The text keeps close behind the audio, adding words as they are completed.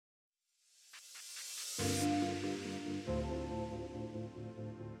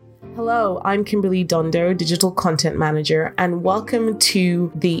Hello, I'm Kimberly Dondo, Digital Content Manager, and welcome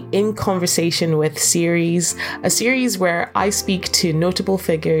to the In Conversation With series, a series where I speak to notable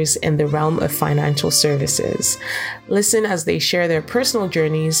figures in the realm of financial services. Listen as they share their personal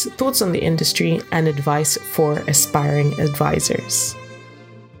journeys, thoughts on the industry, and advice for aspiring advisors.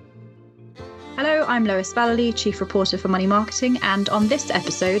 Hello, I'm Lois Vallely, Chief Reporter for Money Marketing, and on this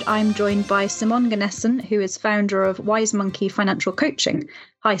episode, I'm joined by Simonne Gnessen, who is founder of Wise Monkey Financial Coaching.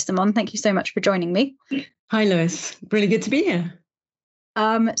 Hi, Simonne. Thank you so much for joining me. Hi, Lois. Really good to be here.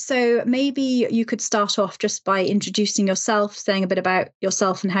 So maybe you could start off just by introducing yourself, saying a bit about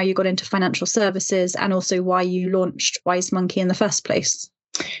yourself and how you got into financial services, and also why you launched Wise Monkey in the first place.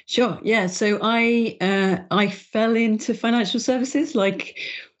 Sure. Yeah. So I fell into financial services like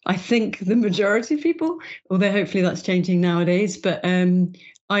I think the majority of people, although hopefully that's changing nowadays. But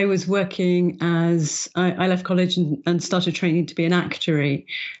I was working I left college and started training to be an actuary,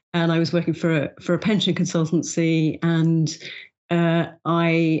 and I was working for a pension consultancy, and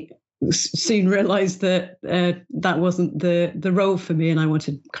I soon realised that that wasn't the role for me, and I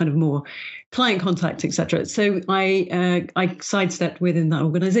wanted kind of more client contact, etc. So I sidestepped within that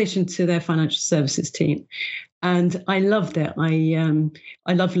organisation to their financial services team. And I loved it.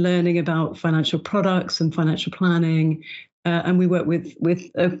 I loved learning about financial products and financial planning. And we worked with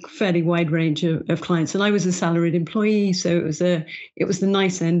a fairly wide range of clients. And I was a salaried employee, so it was the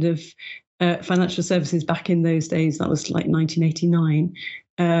nice end of financial services back in those days. That was like 1989,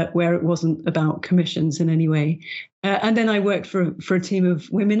 where it wasn't about commissions in any way. And then I worked for a team of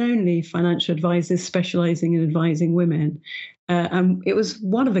women-only financial advisors specialising in advising women. And it was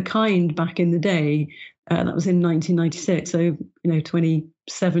one of a kind back in the day. That was in 1996, so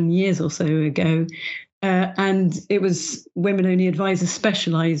 27 years or so ago. And it was women-only advisors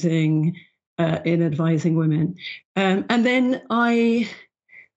specialising in advising women. And then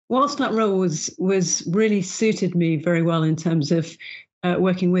whilst that role was really suited me very well in terms of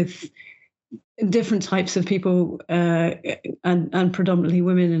working with different types of people and predominantly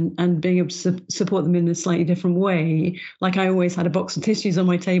women and being able to support them in a slightly different way. Like I always had a box of tissues on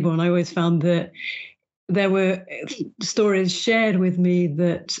my table, and I always found that there were stories shared with me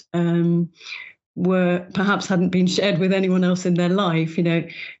that were perhaps hadn't been shared with anyone else in their life.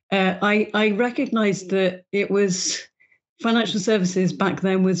 I recognized that it was financial services back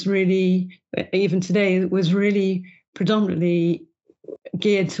then was really, even today, it was really predominantly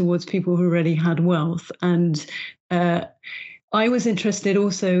geared towards people who already had wealth. And I was interested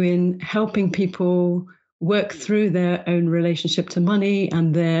also in helping people work through their own relationship to money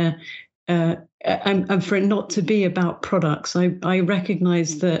and their and for it not to be about products. I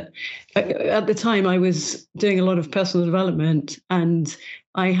recognized that at the time I was doing a lot of personal development, and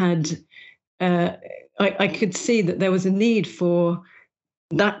I had I could see that there was a need for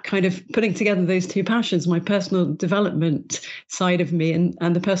that kind of putting together those two passions, my personal development side of me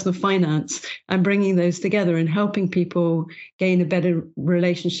and the personal finance, and bringing those together and helping people gain a better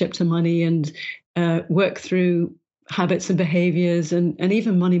relationship to money and work through habits and behaviors and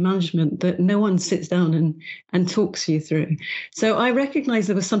even money management that no one sits down and talks you through. So I recognized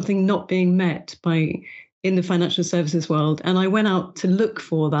there was something not being met in the financial services world. And I went out to look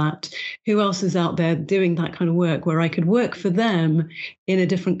for that. Who else is out there doing that kind of work where I could work for them in a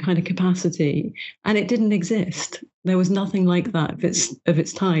different kind of capacity? And it didn't exist. There was nothing like that of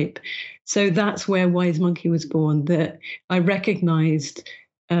its type. So that's where Wise Monkey was born, that I recognized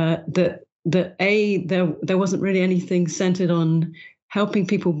that there wasn't really anything centered on helping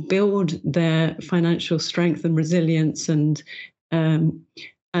people build their financial strength and resilience and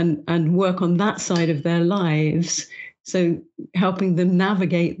work on that side of their lives. So helping them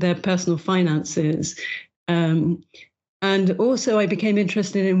navigate their personal finances. And also I became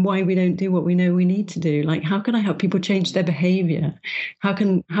interested in why we don't do what we know we need to do. Like, how can I help people change their behavior? How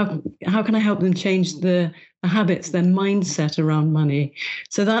can I help them change the habits, their mindset around money?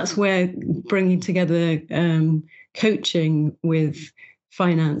 So that's where bringing together coaching with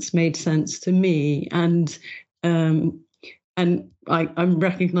finance made sense to me. And I'm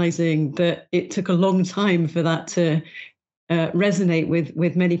recognizing that it took a long time for that to resonate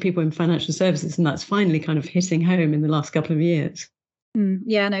with many people in financial services, and that's finally kind of hitting home in the last couple of years.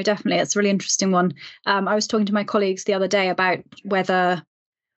 Yeah, no, definitely. It's a really interesting one. I was talking to my colleagues the other day about whether,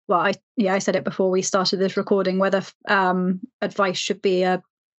 I said it before we started this recording, whether advice should be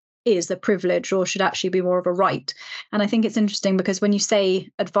is a privilege or should actually be more of a right. And I think it's interesting because when you say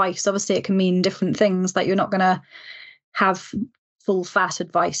advice, obviously it can mean different things. Like, you're not going to have full fat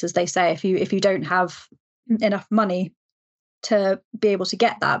advice, as they say, if you don't have enough money to be able to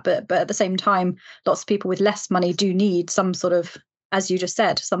get that. But at the same time, lots of people with less money do need some sort of as you just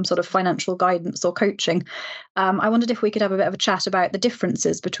said, some sort of financial guidance or coaching. I wondered if we could have a bit of a chat about the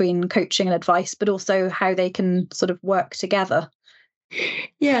differences between coaching and advice, but also how they can sort of work together.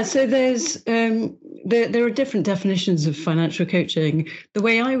 Yeah, so there's there are different definitions of financial coaching. The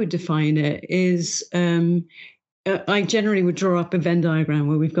way I would define it is I generally would draw up a Venn diagram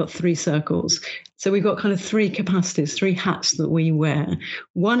where we've got 3 circles. So we've got kind of 3 capacities, 3 hats that we wear.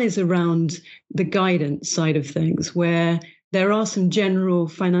 One is around the guidance side of things, where there are some general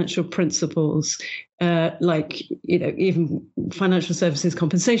financial principles, like, even financial services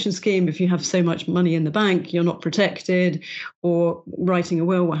compensation scheme. If you have so much money in the bank, you're not protected. Or writing a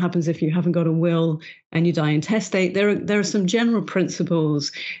will, what happens if you haven't got a will and you die intestate? There are some general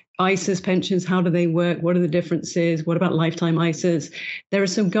principles. ISAs, pensions, how do they work? What are the differences? What about lifetime ISAs? There are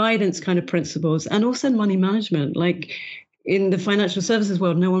some guidance kind of principles, and also money management. Like in the financial services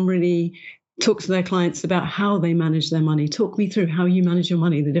world, no one really talks to their clients about how they manage their money. Talk me through how you manage your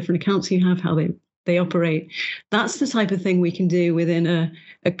money, the different accounts you have, how they operate. That's the type of thing we can do within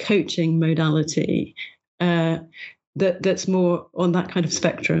a coaching modality that's more on that kind of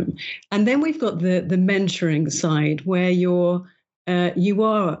spectrum. And then we've got the mentoring side, where you are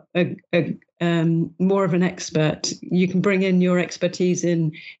more of an expert. You can bring in your expertise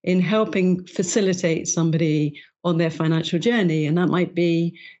in helping facilitate somebody on their financial journey. And that might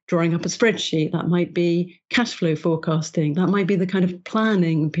be drawing up a spreadsheet. That might be cash flow forecasting. That might be the kind of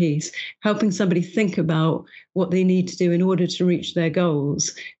planning piece, helping somebody think about what they need to do in order to reach their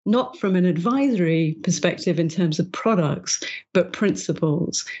goals, not from an advisory perspective in terms of products, but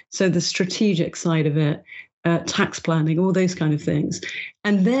principles. So the strategic side of it, tax planning, all those kind of things.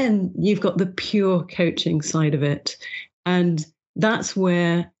 And then you've got the pure coaching side of it. And that's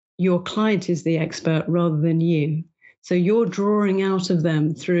where your client is the expert rather than you. So you're drawing out of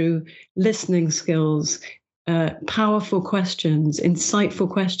them through listening skills, powerful questions, insightful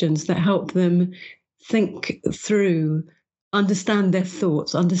questions that help them think through, understand their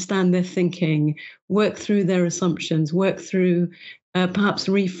thoughts, understand their thinking, work through their assumptions, work through perhaps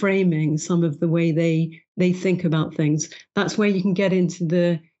reframing some of the way they think about things. That's where you can get into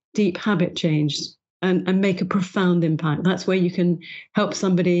the deep habit change and make a profound impact. That's where you can help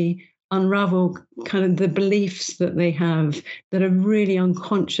somebody unravel kind of the beliefs that they have that are really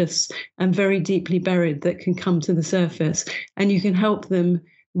unconscious and very deeply buried that can come to the surface. And you can help them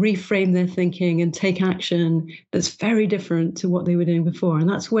reframe their thinking and take action that's very different to what they were doing before. And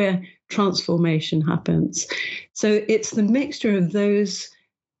that's where transformation happens. So it's the mixture of those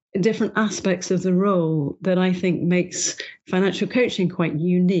different aspects of the role that I think makes financial coaching quite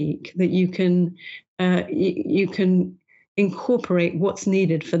unique, that you can incorporate what's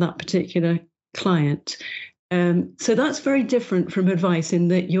needed for that particular client. So that's very different from advice in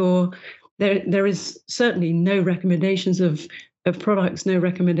that there is certainly no recommendations of products, no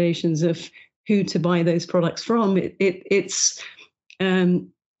recommendations of who to buy those products from. It's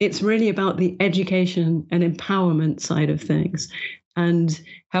really about the education and empowerment side of things, and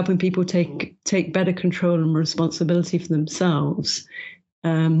helping people take better control and responsibility for themselves.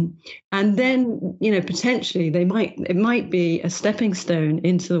 And then, potentially it might be a stepping stone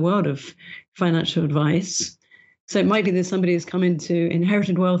into the world of financial advice. So it might be that somebody has come into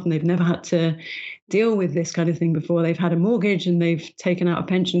inherited wealth and they've never had to deal with this kind of thing before. They've had a mortgage and they've taken out a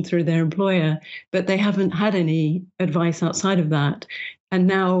pension through their employer, but they haven't had any advice outside of that. And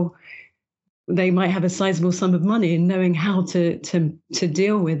now they might have a sizable sum of money, and knowing how to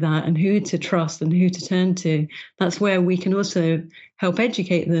deal with that and who to trust and who to turn to. That's where we can also help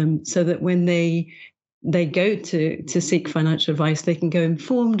educate them so that when they go to seek financial advice, they can go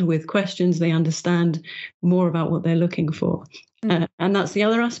informed with questions. They understand more about what they're looking for. And that's the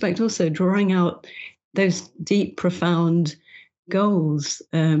other aspect also, drawing out those deep, profound goals,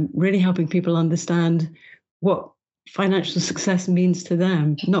 really helping people understand what financial success means to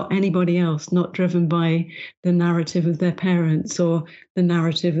them, not anybody else, not driven by the narrative of their parents or the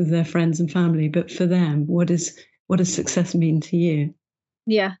narrative of their friends and family, but for them, what does success mean to you?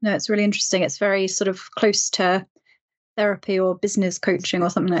 Yeah, no, it's really interesting. It's very sort of close to therapy or business coaching or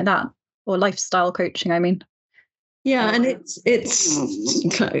something like that, or lifestyle coaching, I mean. Yeah, and it's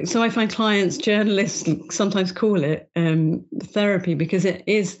so I find clients, journalists sometimes call it therapy, because it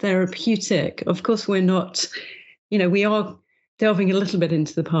is therapeutic. Of course, we're not, we are delving a little bit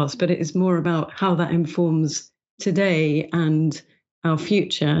into the past, but it is more about how that informs today and our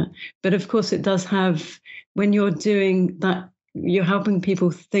future. But of course, it does have, when you're doing that, you're helping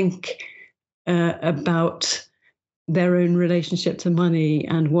people think about their own relationship to money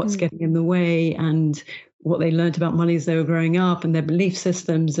and what's getting in the way, and what they learned about money as they were growing up, and their belief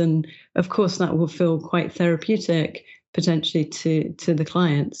systems. And of course, that will feel quite therapeutic. potentially to the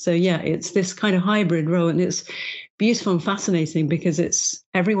client. So yeah, it's this kind of hybrid role, and it's beautiful and fascinating because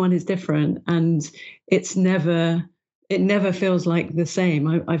everyone is different, and it never feels like the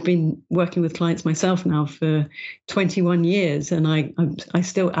same. I've been working with clients myself now for 21 years, and I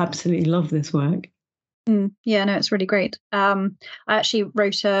still absolutely love this work. Yeah, no, it's really great. I actually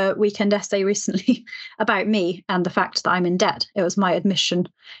wrote a weekend essay recently about me and the fact that I'm in debt. It was my admission,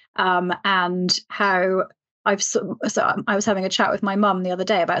 and how I was having a chat with my mum the other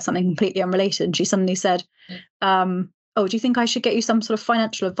day about something completely unrelated, and she suddenly said, "Oh, do you think I should get you some sort of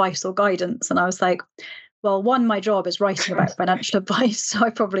financial advice or guidance?" And I was like, "Well, one, my job is writing about financial advice, so I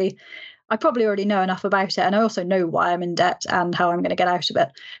probably already know enough about it, and I also know why I'm in debt and how I'm going to get out of it."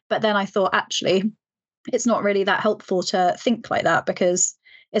 But then I thought, actually, it's not really that helpful to think like that, because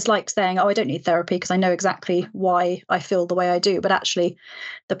it's like saying, oh, I don't need therapy because I know exactly why I feel the way I do. But actually,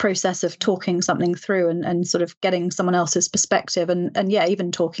 the process of talking something through and sort of getting someone else's perspective and yeah,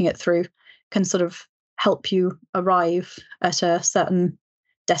 even talking it through can sort of help you arrive at a certain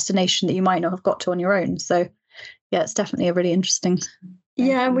destination that you might not have got to on your own. So yeah, it's definitely a really interesting.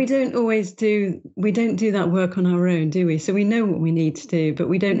 Yeah, we don't do that work on our own, do we? So we know what we need to do, but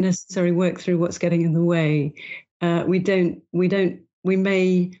we don't necessarily work through what's getting in the way. We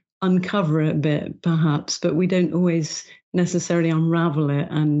may uncover it a bit perhaps, but we don't always necessarily unravel it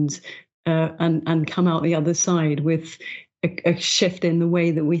and come out the other side with a shift in the way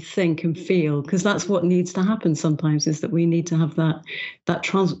that we think and feel, because that's what needs to happen sometimes, is that we need to have that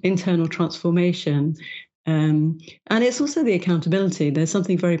internal transformation. And it's also the accountability. There's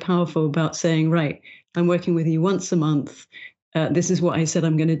something very powerful about saying, right, I'm working with you once a month. This is what I said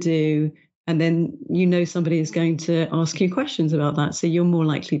I'm going to do. And then somebody is going to ask you questions about that. So you're more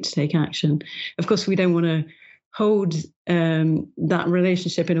likely to take action. Of course, we don't want to hold that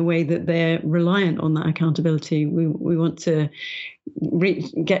relationship in a way that they're reliant on that accountability. We want to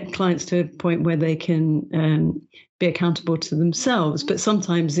get clients to a point where they can be accountable to themselves. But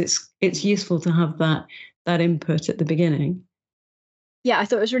sometimes it's useful to have that input at the beginning. Yeah, I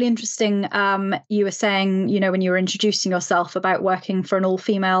thought it was really interesting. You were saying, when you were introducing yourself, about working for an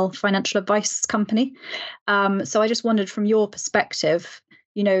all-female financial advice company. So I just wondered, from your perspective,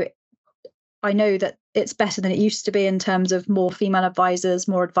 I know that it's better than it used to be in terms of more female advisors,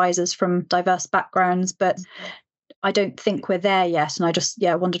 more advisors from diverse backgrounds, but I don't think we're there yet. And I just,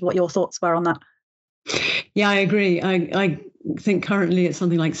 wondered what your thoughts were on that. Yeah, I agree. I think currently it's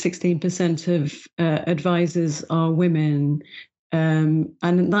something like 16% of advisors are women. And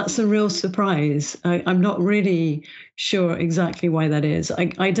that's a real surprise. I'm not really sure exactly why that is.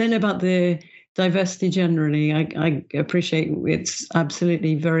 I don't know about the diversity generally. I appreciate it's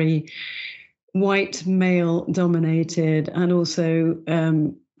absolutely very white, male dominated, and also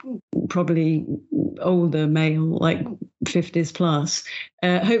probably older male, like 50s plus.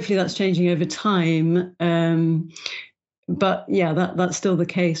 Hopefully that's changing over time. But yeah, that's still the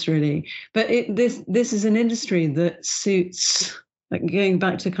case, really. But this is an industry that suits, like, going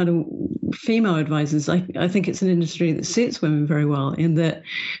back to kind of female advisors. I think it's an industry that suits women very well, in that,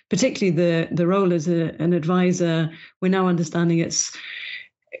 particularly the role as an advisor, we're now understanding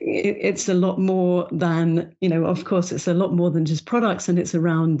it's a lot more than, of course, it's a lot more than just products, and it's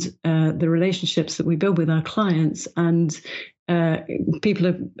around the relationships that we build with our clients, and people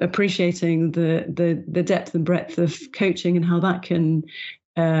are appreciating the depth and breadth of coaching and how that can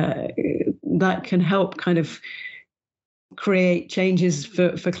help kind of create changes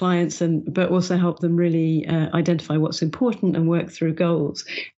for clients, but also help them really identify what's important and work through goals.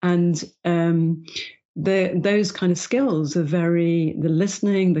 And those kind of skills are the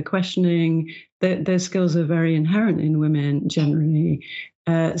listening, the questioning, those skills are very inherent in women generally.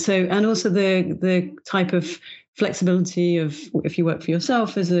 And also the type of flexibility of, if you work for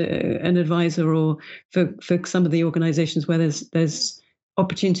yourself as an advisor, or for some of the organizations where there's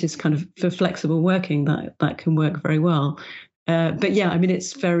opportunities kind of for flexible working, that can work very well. But yeah, I mean,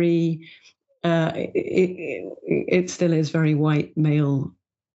 it's very, it still is very white, male,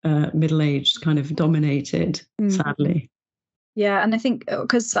 middle-aged, kind of dominated, sadly. Yeah, and I think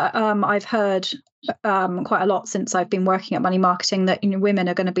because I've heard quite a lot since I've been working at Money Marketing that women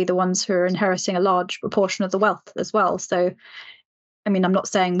are going to be the ones who are inheriting a large proportion of the wealth as well. So, I mean, I'm not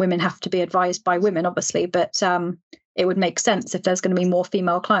saying women have to be advised by women, obviously, but it would make sense, if there's going to be more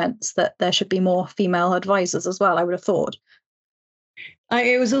female clients, that there should be more female advisors as well, I would have thought.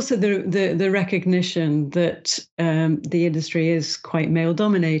 It was also the recognition that the industry is quite male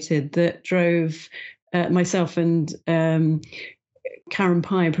dominated that drove myself and Karen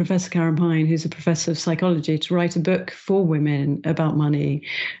Pine, Professor Karen Pine, who's a professor of psychology, to write a book for women about money,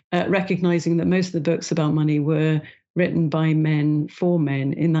 recognizing that most of the books about money were written by men for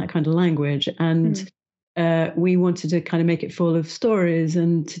men in that kind of language. And we wanted to kind of make it full of stories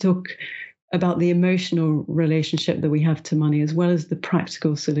and to talk about the emotional relationship that we have to money, as well as the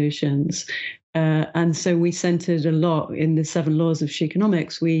practical solutions. And so we centered a lot in the 7 laws of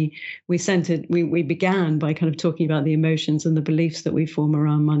Sheconomics. We began by kind of talking about the emotions and the beliefs that we form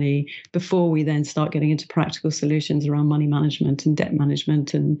around money before we then start getting into practical solutions around money management and debt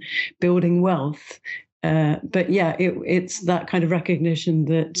management and building wealth. But yeah, it's that kind of recognition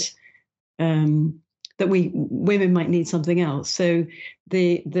that that women might need something else. So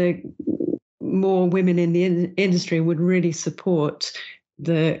the more women in the industry would really support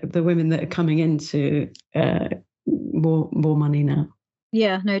the women that are coming into more money now.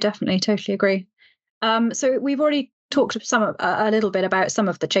 Yeah, no, definitely, totally agree. So we've already talked a little bit about some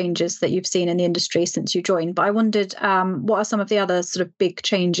of the changes that you've seen in the industry since you joined, but I wondered what are some of the other sort of big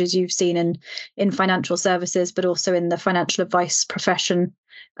changes you've seen in financial services, but also in the financial advice profession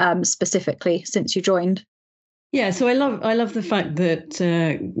specifically since you joined? Yeah, so I love the fact that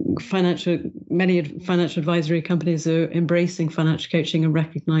many financial advisory companies are embracing financial coaching and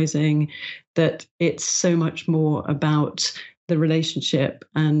recognizing that it's so much more about the relationship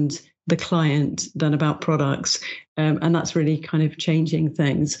and the client than about products, and that's really kind of changing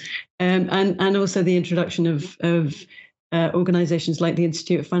things. And also the introduction of organizations like the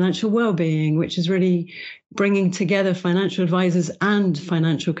Institute of Financial Wellbeing, which is really bringing together financial advisors and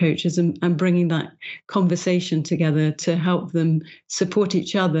financial coaches and bringing that conversation together to help them support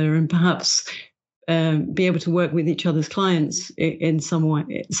each other and perhaps be able to work with each other's clients in some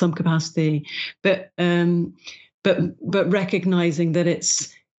way, some capacity, but recognizing that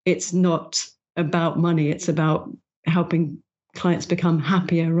it's not about money, it's about helping clients become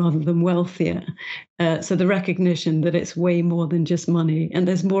happier rather than wealthier. So the recognition that it's way more than just money, and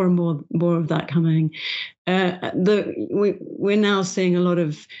there's more and more of that coming. We're now seeing a lot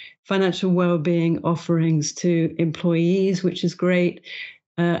of financial well-being offerings to employees, which is great.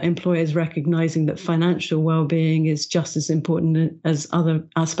 Employers recognizing that financial well-being is just as important as other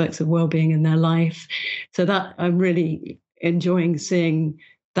aspects of well-being in their life. So that I'm really enjoying seeing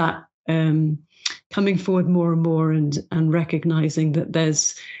that coming forward more and more, and recognizing that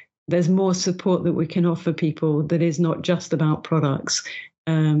there's more support that we can offer people that is not just about products.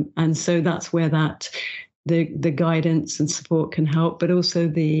 And so that's where the guidance and support can help, but also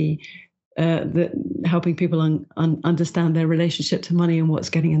the helping people understand their relationship to money and what's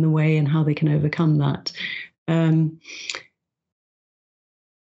getting in the way and how they can overcome that.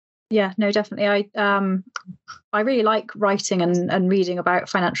 Yeah, no, definitely. I really like writing and reading about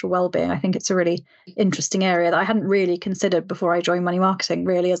financial well-being. I think it's a really interesting area that I hadn't really considered before I joined money marketing,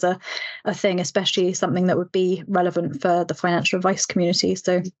 really as a thing, especially something that would be relevant for the financial advice community.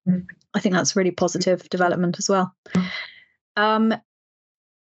 So I think that's a really positive development as well.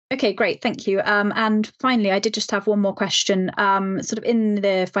 Okay, great. Thank you. And finally, I did just have one more question. Sort of in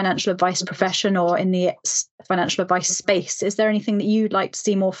the financial advice profession or in the financial advice space, is there anything that you'd like to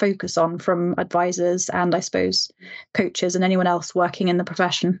see more focus on from advisors and I suppose coaches and anyone else working in the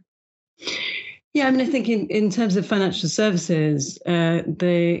profession? Yeah, I mean, I think in terms of financial services,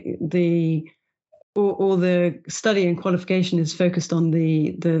 all the study and qualification is focused on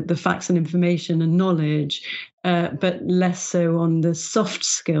the facts and information and knowledge, but less so on the soft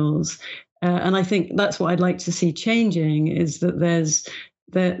skills. And I think that's what I'd like to see changing, is that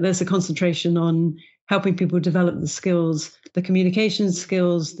there's a concentration on helping people develop the skills, the communication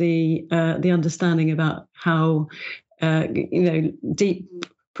skills, the understanding about how deep,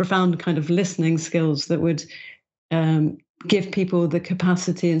 profound kind of listening skills that would give people the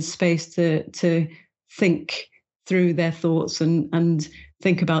capacity and space to think through their thoughts and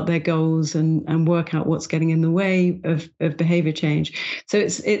think about their goals and work out what's getting in the way of behavior change. So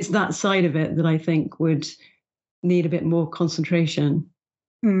it's that side of it that I think would need a bit more concentration.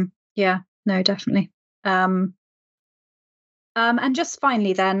 Yeah, no, definitely. And just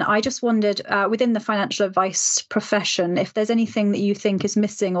finally then, I just wondered, within the financial advice profession, if there's anything that you think is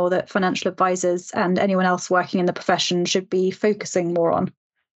missing or that financial advisors and anyone else working in the profession should be focusing more on.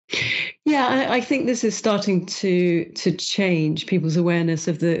 Yeah, I think this is starting to change people's awareness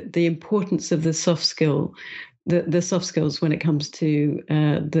of the importance of the soft skill, the soft skills when it comes to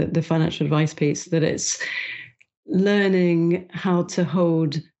the financial advice piece, that it's learning how to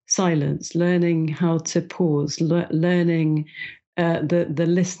hold silence, learning how to pause, learning the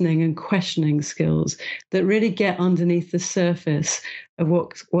listening and questioning skills that really get underneath the surface of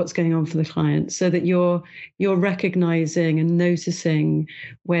what's going on for the client, so that you're recognizing and noticing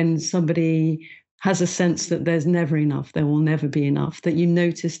when somebody has a sense that there's never enough, there will never be enough, that you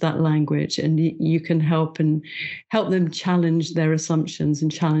notice that language and you can help them challenge their assumptions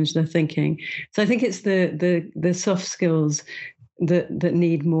and challenge their thinking. So I think it's the soft skills that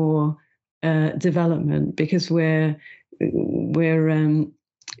need more development, because we're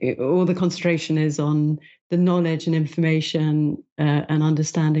all the concentration is on the knowledge and information and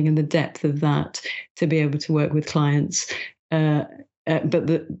understanding and the depth of that to be able to work with clients. But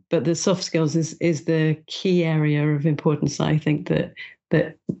the soft skills is the key area of importance, I think,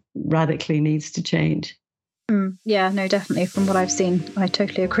 that radically needs to change. Yeah, no, definitely. From what I've seen, I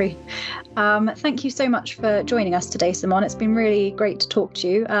totally agree. Thank you so much for joining us today, Simonne. It's been really great to talk to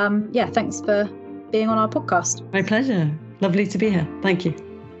you. Thanks for being on our podcast. My pleasure. Lovely to be here. Thank you.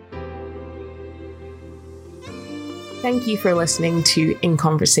 Thank you for listening to In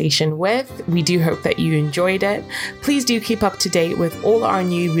Conversation With. We do hope that you enjoyed it. Please do keep up to date with all our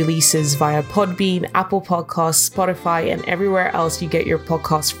new releases via Podbean, Apple Podcasts, Spotify, and everywhere else you get your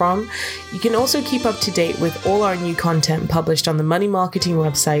podcasts from. You can also keep up to date with all our new content published on the Money Marketing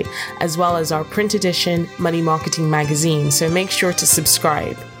website, as well as our print edition Money Marketing magazine, so make sure to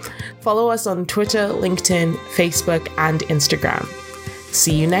subscribe. Follow us on Twitter, LinkedIn, Facebook, and Instagram.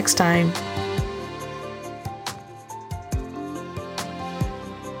 See you next time.